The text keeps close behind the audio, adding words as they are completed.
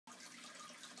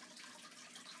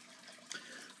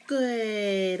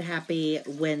Good, happy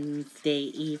Wednesday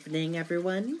evening,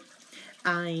 everyone.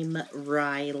 I'm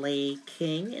Riley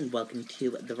King, and welcome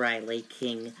to the Riley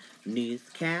King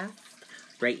Newscast,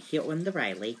 right here on the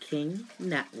Riley King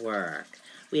Network.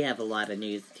 We have a lot of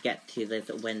news to get to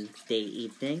this Wednesday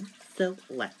evening, so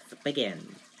let's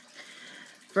begin.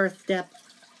 First up,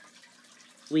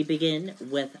 we begin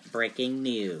with breaking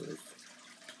news.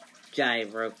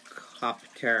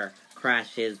 Gyrocopter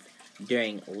crashes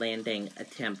during landing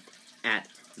attempt at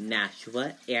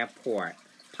Nashua Airport.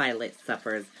 Pilot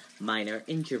suffers minor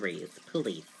injuries,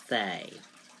 police say.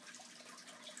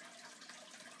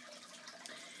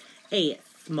 A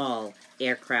small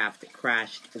aircraft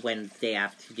crashed Wednesday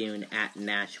afternoon at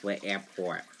Nashua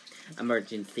Airport.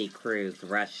 Emergency crews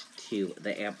rushed to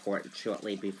the airport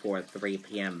shortly before 3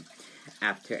 p.m.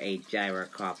 after a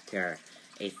gyrocopter,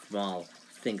 a small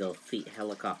single-seat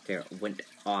helicopter, went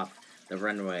off the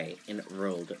runway and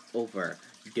rolled over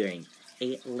during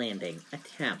a landing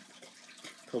attempt.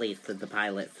 Police said the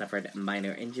pilot suffered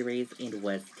minor injuries and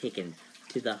was taken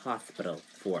to the hospital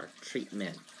for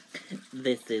treatment.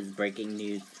 This is breaking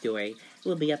news story. It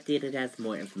will be updated as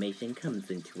more information comes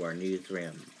into our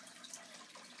newsroom.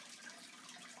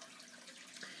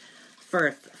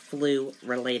 First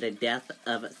flu-related death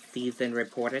of season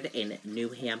reported in New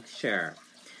Hampshire.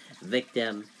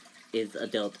 Victim is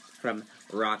adult from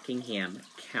Rockingham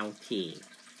County.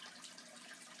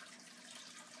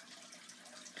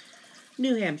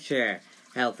 New Hampshire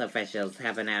health officials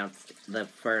have announced the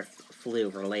first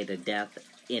flu-related death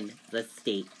in the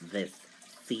state this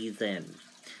season.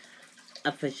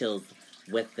 Officials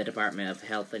with the Department of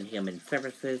Health and Human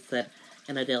Services said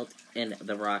an adult in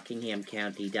the Rockingham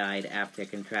County died after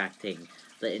contracting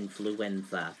the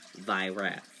influenza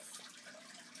virus.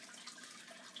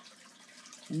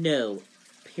 No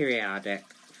periodic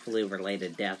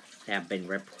flu-related deaths have been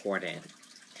reported.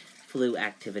 Flu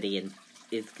activity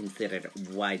is considered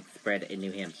widespread in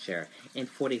New Hampshire and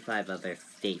 45 other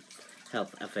states,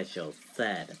 health officials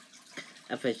said.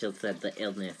 Officials said the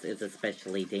illness is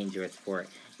especially dangerous for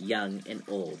young and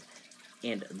old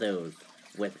and those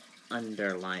with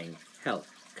underlying health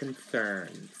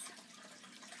concerns.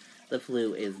 The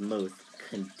flu is most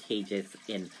contagious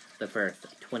in the first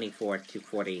 24 to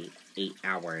 48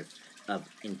 hours of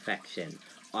infection,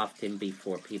 often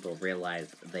before people realize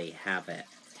they have it.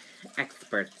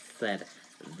 Experts said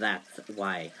that's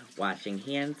why washing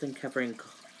hands and covering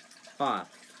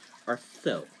coughs are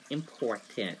so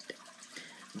important.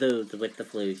 Those with the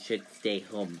flu should stay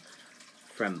home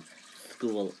from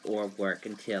school or work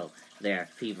until they're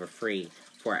fever-free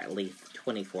for at least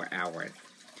 24 hours.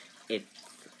 It's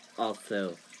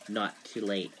also not too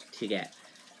late to get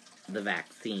the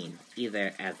vaccine,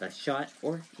 either as a shot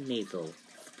or nasal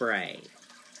spray.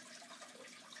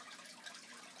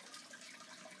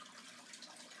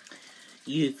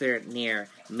 User near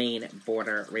Maine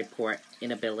border report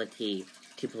inability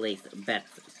to place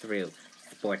bets through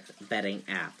sports betting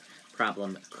app.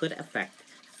 Problem could affect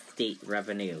state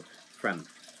revenue from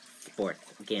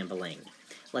sports gambling.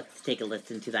 Let's take a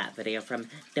listen to that video from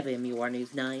WMUR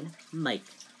News 9, Mike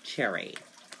Cherry.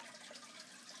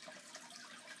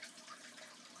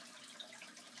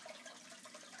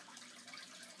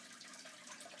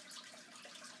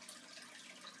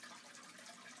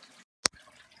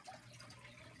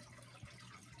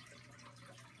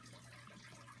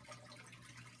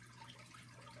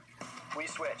 We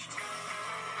switched.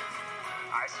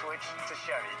 I switched to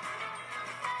Chevy.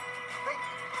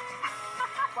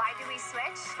 Why do we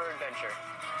switch? For adventure.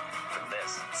 For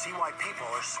this. See why people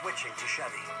are switching to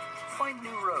Chevy. Find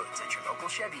new roads at your local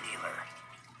Chevy dealer.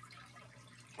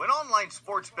 When online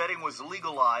sports betting was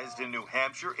legalized in New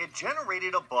Hampshire, it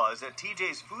generated a buzz at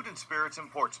TJ's Food and Spirits in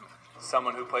Portsmouth.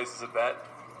 Someone who places a bet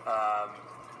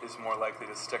is more likely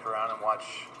to stick around and watch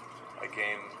a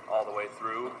game all the way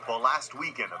through. Well, last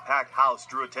weekend, a packed house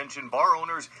drew attention bar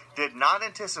owners did not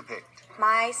anticipate.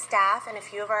 My staff and a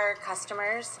few of our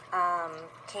customers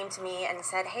came to me and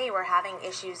said, hey, we're having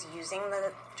issues using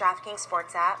the DraftKings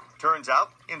Sports app. Turns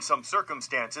out, in some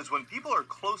circumstances, when people are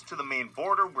close to the main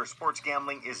border where sports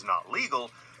gambling is not legal,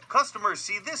 customers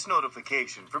see this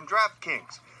notification from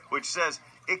DraftKings, which says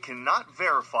it cannot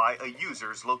verify a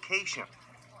user's location.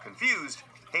 Confused,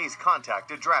 Hayes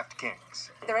contacted DraftKings.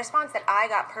 The response that I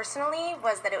got personally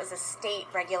was that it was a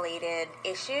state-regulated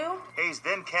issue. Hayes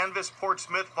then canvassed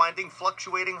Portsmouth, finding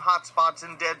fluctuating hotspots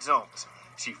and dead zones.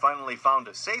 She finally found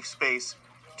a safe space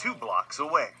 2 blocks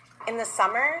away. In the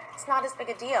summer, it's not as big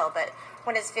a deal, but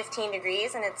when it's 15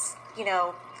 degrees and it's,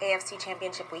 AFC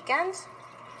Championship weekend,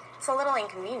 It's a little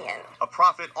inconvenient. A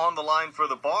profit on the line for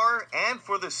the bar and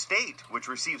for the state, which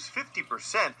receives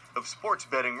 50% of sports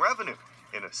betting revenue.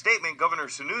 In a statement, Governor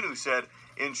Sununu said,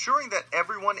 ensuring that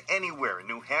everyone anywhere in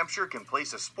New Hampshire can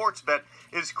place a sports bet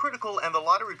is critical, and the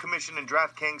Lottery Commission and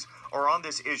DraftKings are on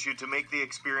this issue to make the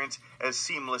experience as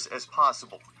seamless as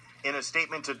possible. In a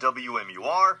statement to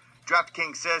WMUR,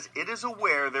 DraftKings says it is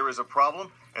aware there is a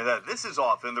problem and that this is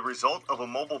often the result of a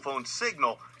mobile phone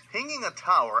signal pinging a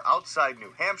tower outside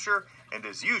New Hampshire and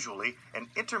is usually an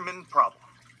intermittent problem.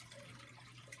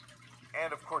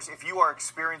 And, of course, if you are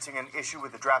experiencing an issue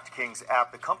with the DraftKings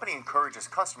app, the company encourages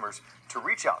customers to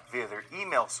reach out via their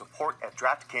email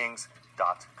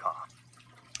support@DraftKings.com.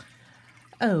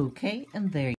 Okay,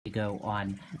 and there you go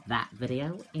on that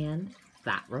video and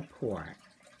that report.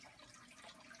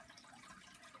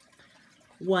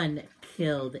 One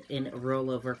killed in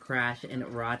rollover crash in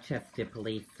Rochester,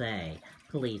 police say.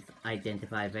 Police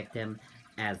identify victim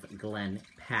as Glenn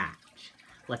Patch.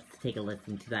 Let's take a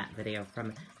listen to that video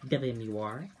from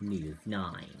WMUR News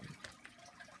 9.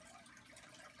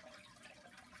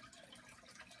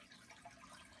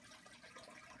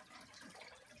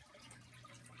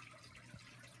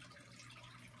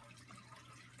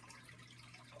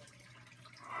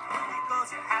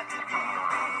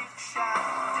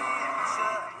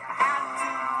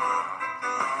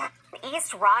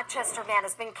 East Rochester man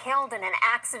has been killed in an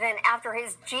accident after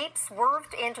his Jeep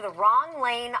swerved into the wrong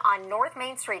lane on North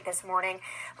Main Street this morning.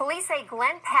 Police say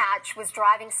Glenn Patch was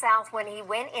driving south when he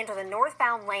went into the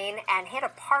northbound lane and hit a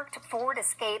parked Ford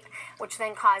Escape, which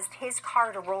then caused his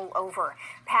car to roll over.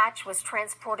 Patch was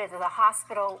transported to the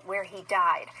hospital where he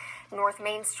died. North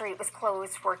Main Street was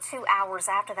closed for 2 hours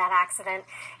after that accident.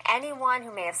 Anyone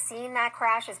who may have seen that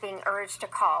crash is being urged to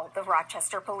call the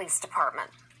Rochester Police Department.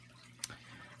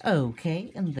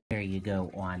 Okay, and there you go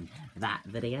on that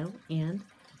video and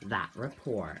that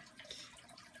report.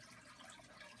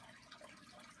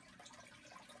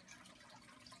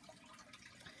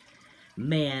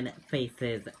 Man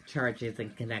faces charges in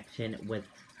connection with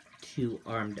 2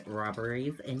 armed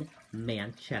robberies in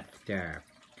Manchester.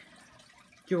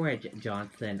 George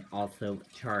Johnson also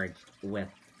charged with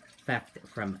theft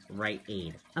from Rite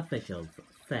Aid, officials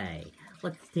say.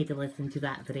 Let's take a listen to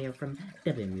that video from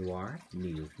WMUR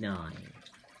News 9.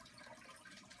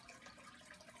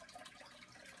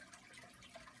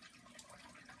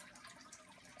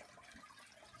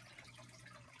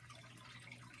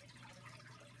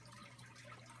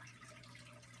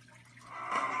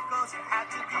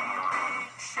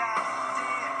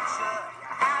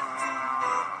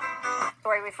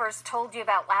 Story we first told you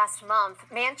about last month.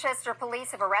 Manchester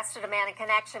police have arrested a man in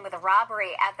connection with a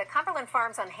robbery at the Cumberland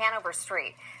Farms on Hanover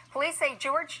Street. Police say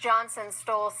George Johnson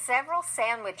stole several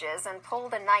sandwiches and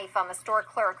pulled a knife on the store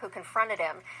clerk who confronted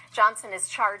him. Johnson is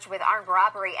charged with armed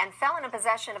robbery and felon in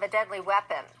possession of a deadly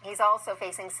weapon. He's also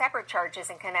facing separate charges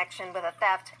in connection with a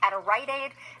theft at a Rite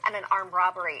Aid and an armed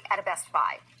robbery at a Best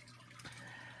Buy.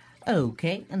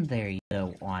 Okay, and there you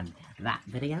go on that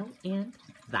video and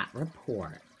that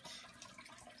report.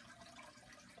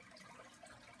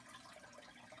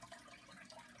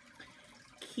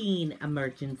 Keene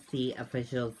emergency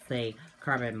officials say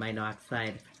carbon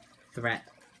monoxide threat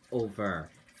over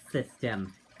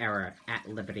system error at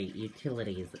Liberty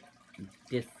Utilities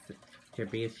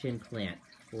distribution plant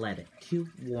led to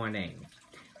warnings.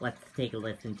 Let's take a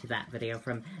listen to that video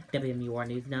from WMUR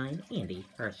News 9, Andy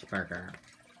Hirschberger.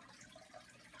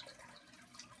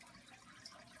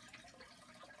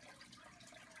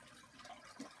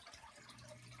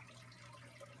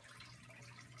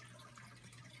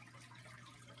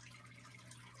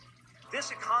 This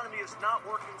economy is not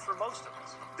working for most of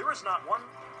us. There is not one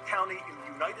county in the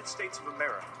United States of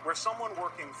America where someone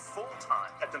working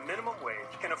full-time at the minimum wage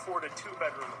can afford a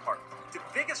 2-bedroom apartment. The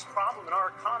biggest problem in our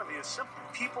economy is simple.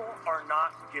 People are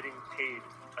not getting paid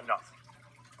enough.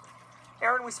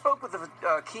 Aaron, we spoke with the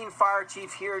Keene Fire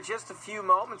Chief here just a few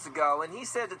moments ago, and he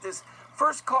said that this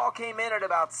first call came in at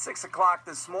about 6 o'clock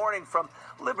this morning from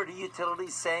Liberty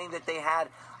Utilities saying that they had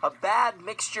a bad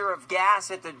mixture of gas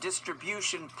at the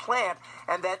distribution plant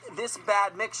and that this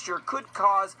bad mixture could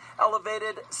cause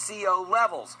elevated CO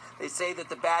levels. They say that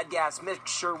the bad gas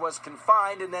mixture was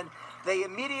confined, and then they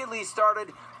immediately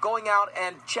started going out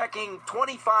and checking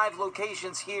 25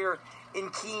 locations here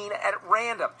in Keene at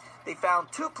random. They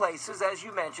found 2 places, as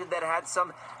you mentioned, that had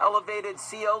some elevated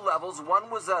CO levels. One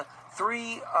was a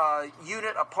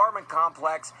 3-unit apartment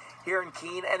complex here in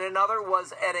Keene, and another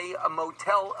was at a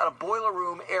motel, at a boiler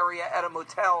room area at a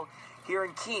motel here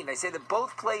in Keene. They say that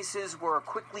both places were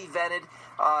quickly vetted,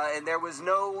 and there was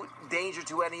no danger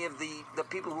to any of the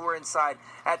people who were inside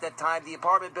at that time. The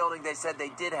apartment building, they said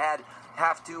they did had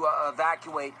have to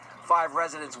evacuate 5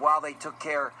 residents while they took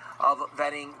care of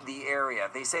vetting the area.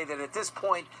 They say that at this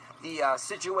point, the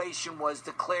situation was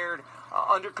declared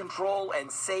under control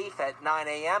and safe at 9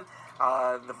 a.m.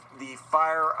 The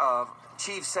fire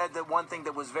chief said that one thing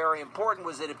that was very important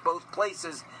was that at both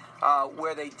places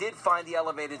where they did find the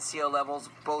elevated CO levels,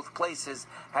 both places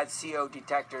had CO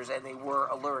detectors, and they were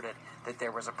alerted that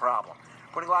there was a problem.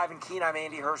 Reporting live in Keene, I'm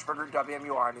Andy Hirschberger,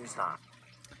 WMUR News 9.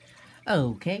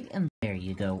 Okay, and there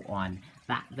you go on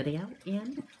that video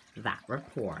and that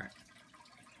report.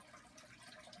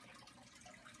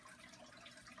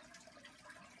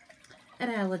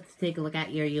 And now let's take a look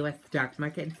at your U.S. stock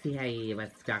market and see how your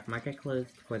U.S. stock market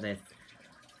closed for this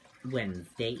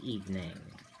Wednesday evening.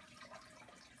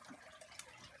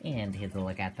 And here's a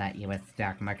look at that U.S.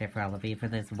 stock market for all of you for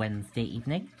this Wednesday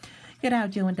evening. Your Dow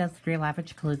Jones Industrial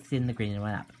Average closed in the green and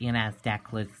went up. Your Nasdaq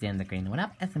closed in the green and went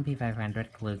up. S&P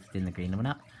 500 closed in the green and went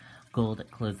up. Gold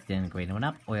closed in the green and went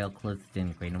up. Oil closed in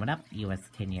the green and went up. U.S.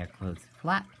 10-year closed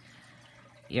flat.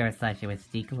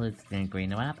 Euro/USD closed in the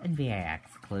green and went up. And VIX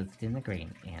closed in the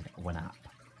green and went up.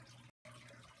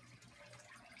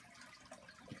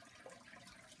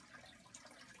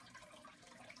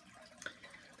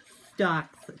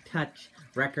 Stocks touch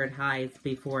record highs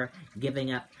before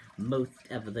giving up most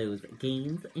of those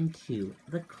gains into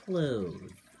the close.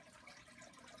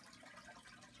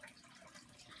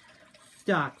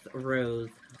 Stocks rose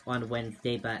on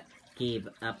Wednesday but gave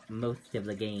up most of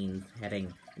the gains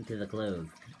heading into the close,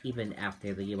 even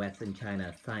after the U.S. and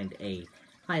China signed a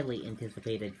highly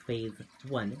anticipated Phase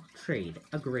 1 trade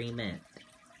agreement.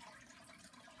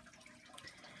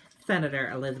 Senator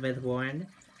Elizabeth Warren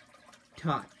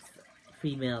talks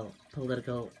female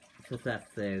political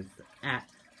successors at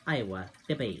Iowa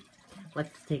debate.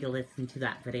 Let's take a listen to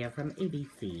that video from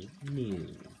ABC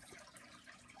News.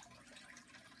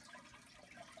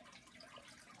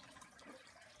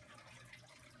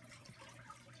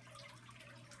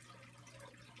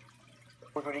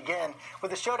 We would begin with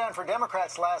the showdown for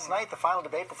Democrats last night, the final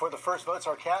debate before the first votes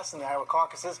are cast in the Iowa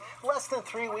caucuses, less than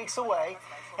 3 weeks away.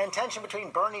 And tension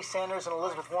between Bernie Sanders and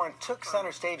Elizabeth Warren took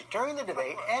center stage during the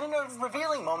debate and in a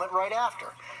revealing moment right after.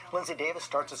 Lindsay Davis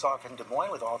starts us off in Des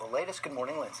Moines with all the latest. Good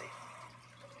morning, Lindsay.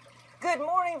 Good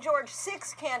morning, George.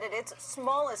 6 candidates,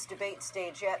 smallest debate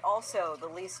stage yet, also the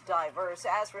least diverse.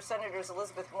 As for Senators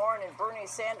Elizabeth Warren and Bernie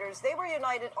Sanders, they were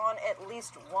united on at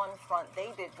least one front.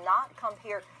 They did not come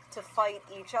here to fight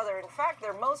each other. In fact,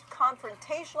 their most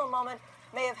confrontational moment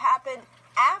may have happened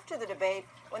after the debate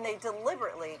when they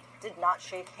deliberately did not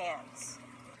shake hands.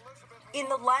 In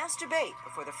the last debate,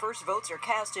 before the first votes are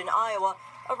cast in Iowa,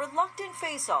 a reluctant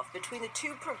face-off between the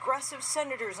 2 progressive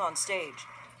senators on stage.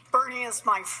 Bernie is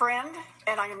my friend,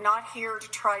 and I am not here to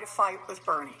try to fight with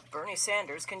Bernie. Bernie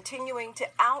Sanders continuing to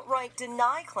outright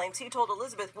deny claims he told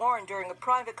Elizabeth Warren during a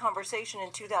private conversation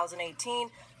in 2018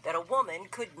 that a woman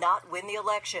could not win the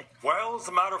election. Well, as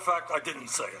a matter of fact, I didn't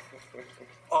say it.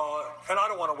 And I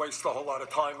don't want to waste a whole lot of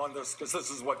time on this because this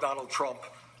is what Donald Trump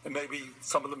and maybe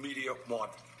some of the media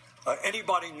want.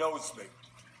 Anybody knows me,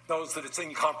 knows that it's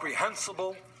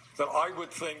incomprehensible that I would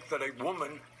think that a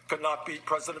woman could not be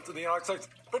president of the United States.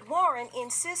 But Warren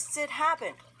insists it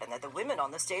happened and that the women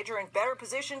on the stage are in better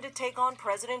position to take on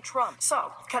President Trump.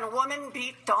 So, can a woman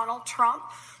beat Donald Trump?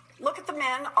 Look at the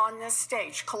men on this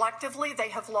stage. Collectively, they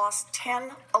have lost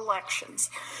 10 elections.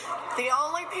 The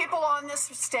only people on this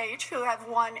stage who have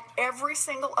won every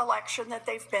single election that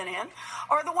they've been in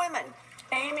are the women,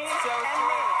 Amy and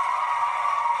me.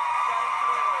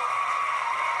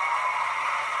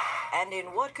 And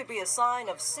in what could be a sign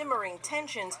of simmering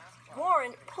tensions,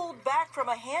 Warren pulled back from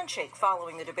a handshake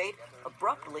following the debate,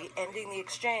 abruptly ending the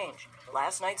exchange.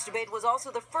 Last night's debate was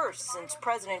also the first since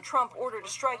President Trump ordered a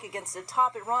strike against a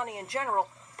top Iranian general,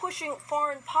 pushing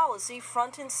foreign policy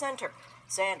front and center.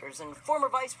 Sanders and former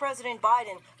Vice President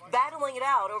Biden battling it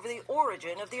out over the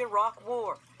origin of the Iraq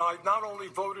War. I not only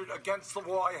voted against the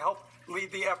war, I helped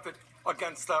lead the effort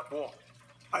against that war.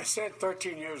 I said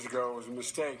 13 years ago it was a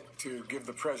mistake to give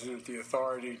the president the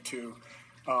authority to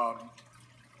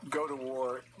go to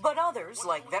war. But others,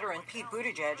 like veteran Pete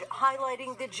Buttigieg,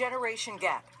 highlighting the generation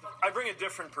gap. I bring a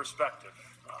different perspective.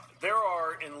 There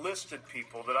are enlisted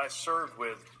people that I served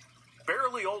with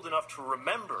barely old enough to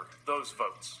remember those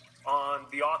votes on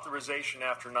the authorization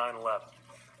after 9/11,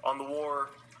 on the war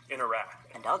in Iraq.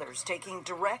 And others taking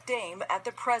direct aim at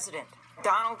the president.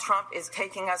 Donald Trump is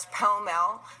taking us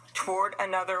pell-mell toward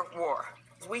another war.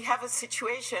 We have a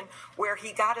situation where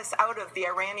he got us out of the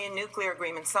Iranian nuclear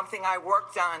agreement, something I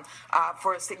worked on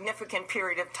for a significant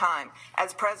period of time.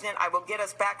 As president, I will get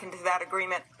us back into that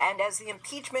agreement. And as the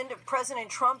impeachment of President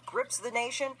Trump grips the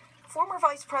nation, Former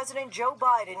Vice President Joe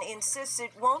Biden insists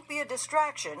it won't be a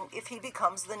distraction if he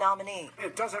becomes the nominee.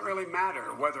 It doesn't really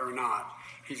matter whether or not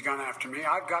he's gone after me.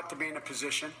 I've got to be in a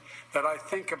position that I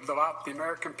think about the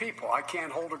American people. I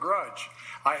can't hold a grudge.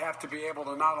 I have to be able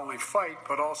to not only fight,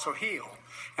 but also heal.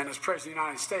 And as President of the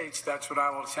United States, that's what I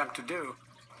will attempt to do.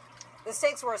 The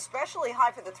stakes were especially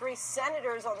high for the three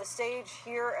senators on the stage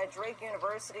here at Drake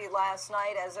University last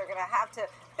night, as they're going to have to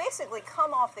basically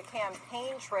come off the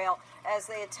campaign trail as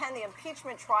they attend the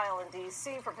impeachment trial in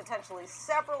D.C. for potentially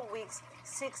several weeks,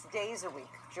 6 days a week.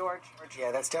 George?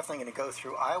 Yeah, that's definitely going to go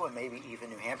through Iowa, maybe even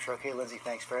New Hampshire. Okay, Lindsay,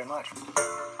 thanks very much.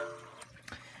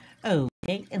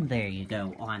 Okay, and there you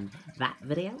go on that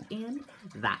video and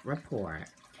that report.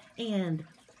 And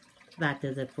that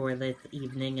does it for this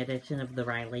evening edition of the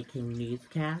Riley King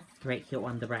Newscast, right here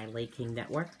on the Riley King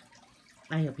Network.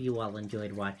 I hope you all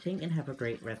enjoyed watching, and have a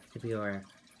great rest of your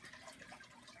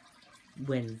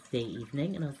Wednesday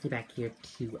evening, and I'll see you back here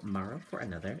tomorrow for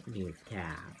another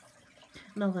newscast.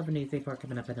 And I'll have a news report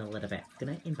coming up in a little bit. Good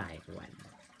night, and bye, everyone.